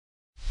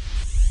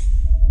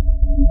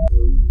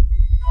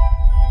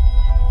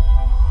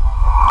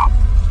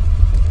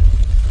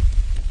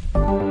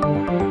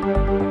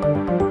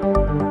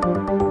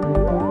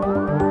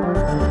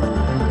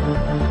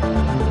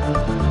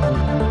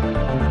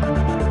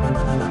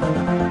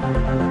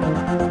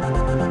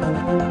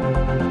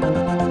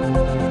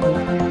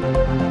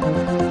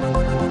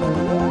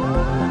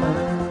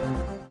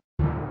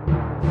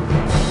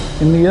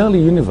In the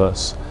early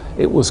universe,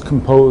 it was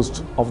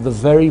composed of the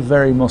very,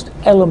 very most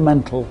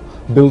elemental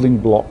building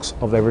blocks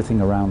of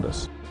everything around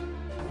us.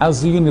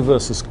 As the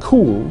universe has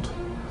cooled,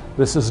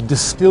 this has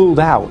distilled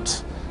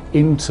out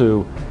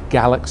into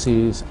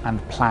galaxies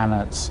and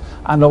planets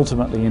and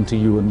ultimately into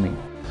you and me.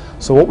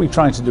 So what we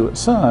try to do at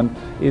CERN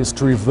is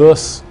to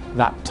reverse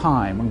that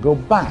time and go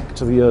back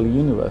to the early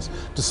universe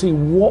to see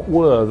what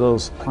were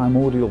those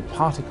primordial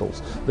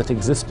particles that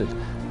existed,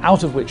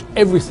 out of which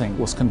everything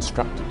was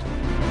constructed.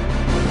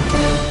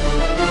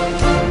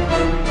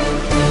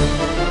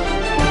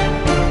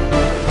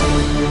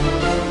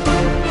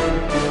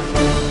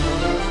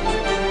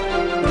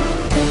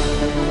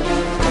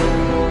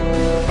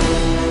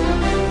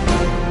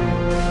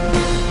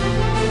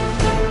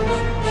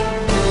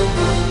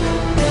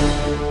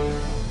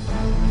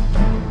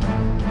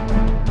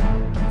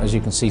 As you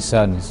can see,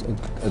 CERN is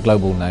a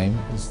global name.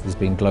 There's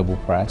been global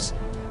press.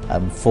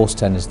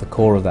 Force10 is the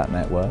core of that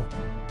network.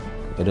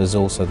 It is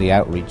also the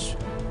outreach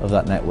of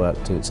that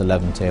network to its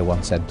 11 Tier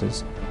 1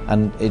 centres.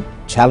 And it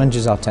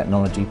challenges our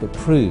technology but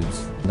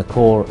proves the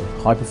core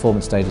of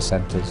high-performance data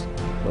centres,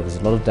 where there's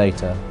a lot of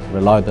data,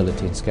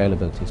 reliability and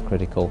scalability is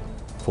critical.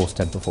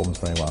 Force10 performs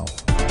very well.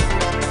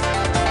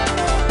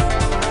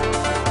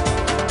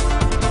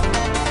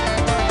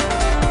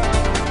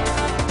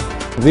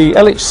 The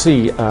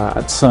LHC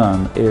at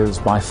CERN is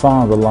by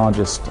far the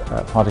largest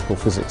particle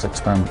physics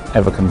experiment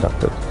ever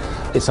conducted.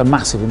 It's a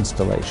massive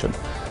installation,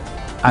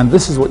 and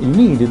this is what you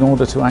need in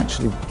order to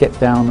actually get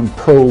down and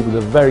probe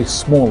the very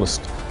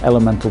smallest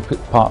elemental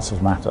parts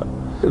of matter.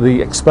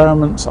 The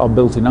experiments are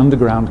built in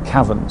underground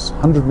caverns,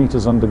 100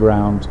 meters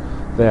underground.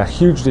 They are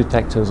huge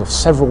detectors of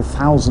several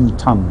thousand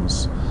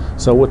tons.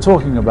 So we're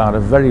talking about a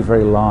very,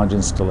 very large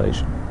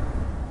installation.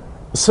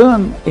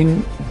 CERN,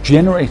 in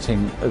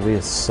generating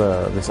this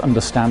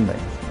understanding,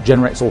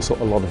 generates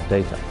also a lot of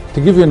data.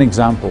 To give you an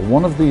example,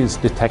 one of these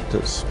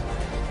detectors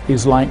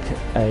is like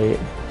a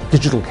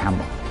digital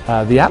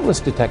camera. The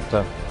Atlas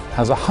detector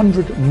has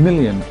 100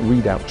 million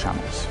readout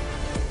channels,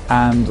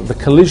 and the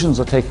collisions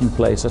are taking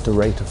place at a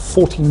rate of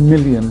 40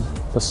 million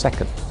per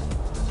second.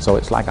 So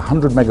it's like a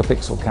 100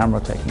 megapixel camera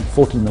taking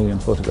 40 million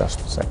photographs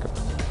per second.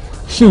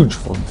 Huge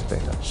volumes of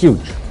data,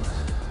 huge.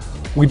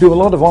 We do a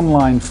lot of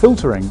online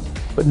filtering,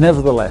 but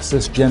nevertheless,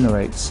 this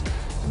generates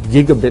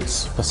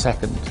gigabits per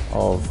second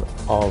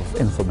of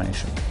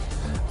information.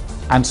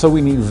 And so we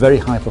need very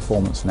high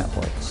performance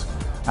networks.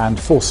 And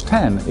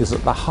Force10 is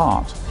at the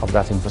heart of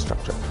that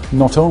infrastructure,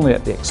 not only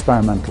at the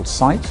experimental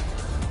site,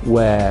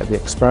 where the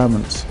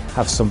experiments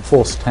have some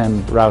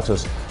Force10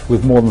 routers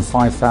with more than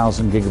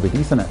 5,000 gigabit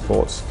Ethernet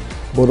ports,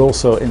 but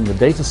also in the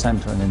data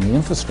center and in the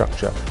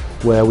infrastructure,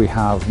 where we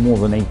have more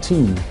than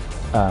 18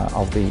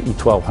 of the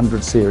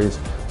E1200 series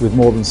with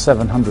more than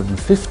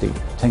 750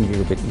 10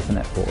 gigabit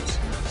Ethernet ports.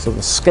 So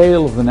the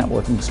scale of the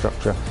networking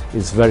structure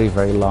is very,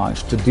 very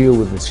large to deal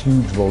with this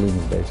huge volume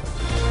of data.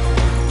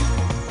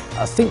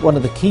 I think one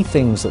of the key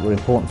things that were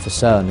important for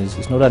CERN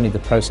is not only the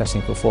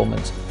processing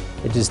performance,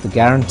 it is the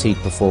guaranteed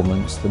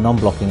performance, the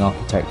non-blocking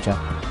architecture.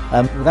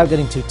 Without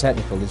getting too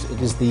technical,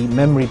 it is the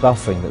memory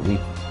buffering that we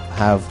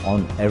have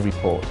on every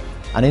port.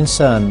 And in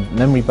CERN,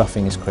 memory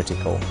buffering is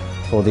critical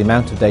for the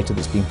amount of data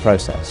that's being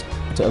processed,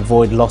 to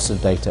avoid loss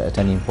of data at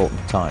any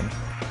important time.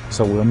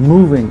 So we're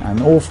moving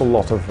an awful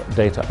lot of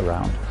data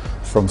around,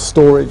 from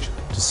storage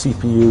to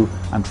CPU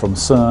and from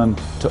CERN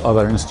to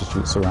other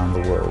institutes around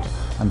the world.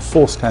 And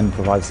Force10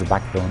 provides the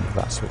backbone of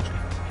that switch.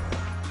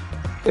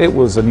 It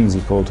was an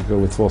easy call to go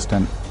with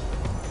Force10.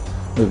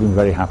 We've been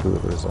very happy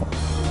with the result.